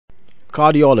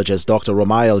Cardiologist Dr.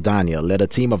 Danielle led a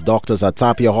team of doctors at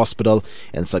Tapion Hospital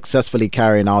in successfully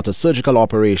carrying out a surgical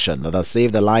operation that has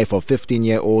saved the life of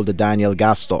 15-year-old Danielle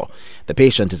Gaston. The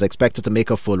patient is expected to make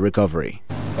a full recovery.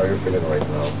 How are you feeling right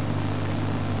now?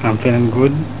 I'm feeling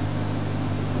good.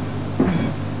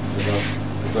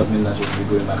 Does that mean that you'll be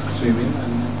going back swimming?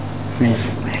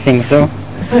 I think so.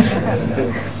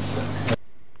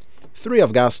 3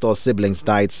 of Gaston's siblings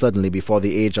died suddenly before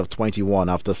the age of 21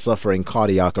 after suffering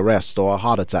cardiac arrest or a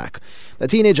heart attack. The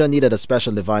teenager needed a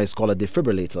special device called a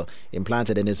defibrillator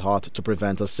implanted in his heart to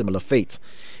prevent a similar fate.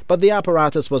 But the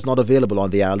apparatus was not available on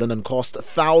the island and cost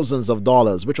thousands of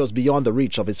dollars, which was beyond the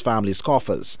reach of his family's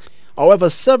coffers. However,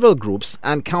 several groups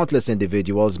and countless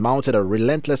individuals mounted a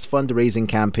relentless fundraising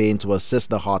campaign to assist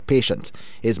the heart patient.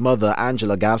 His mother,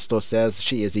 Angela Gaston, says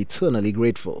she is eternally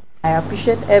grateful. I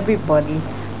appreciate everybody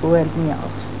who helped me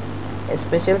out,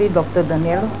 especially Dr.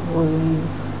 Danielle,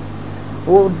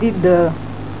 who did the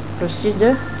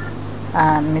procedure,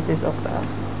 and Mrs. Octave.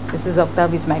 Mrs.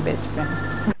 Octave is my best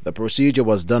friend. The procedure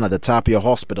was done at the Tapion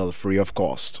Hospital free of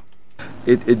cost.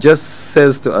 It just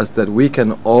says to us that we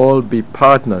can all be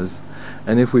partners,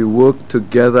 and if we work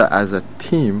together as a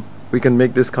team, we can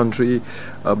make this country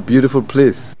a beautiful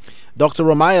place. Dr.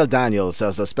 Danielle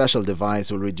says a special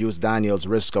device will reduce Danielle's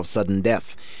risk of sudden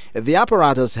death. The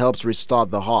apparatus helps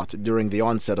restart the heart during the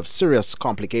onset of serious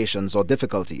complications or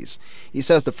difficulties. He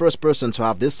says the first person to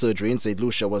have this surgery in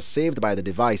St.Lucia was saved by the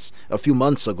device a few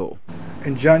months ago.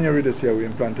 In January this year, we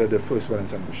implanted the first one in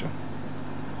St.Lucia.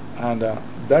 And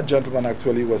that gentleman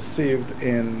actually was saved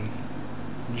in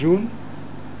June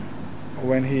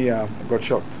when he got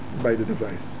shocked by the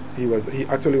device. He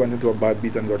actually went into a bad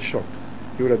beat and got shocked.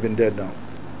 He would have been dead now.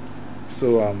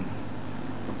 So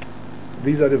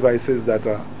these are devices that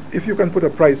if you can put a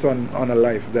price on a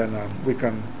life, then we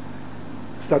can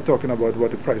start talking about what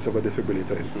the price of a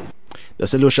defibrillator is. The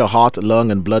St.Lucia Heart,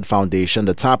 Lung and Blood Foundation,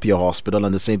 the Tapion Hospital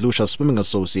and the St.Lucia Swimming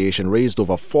Association raised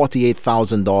over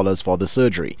 $48,000 for the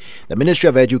surgery. The Ministry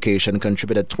of Education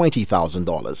contributed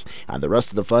 $20,000 and the rest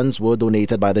of the funds were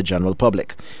donated by the general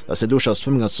public. The St.Lucia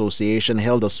Swimming Association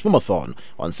held a swimathon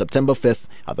on September 5th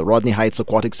at the Rodney Heights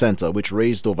Aquatic Center, which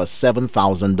raised over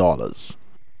 $7,000.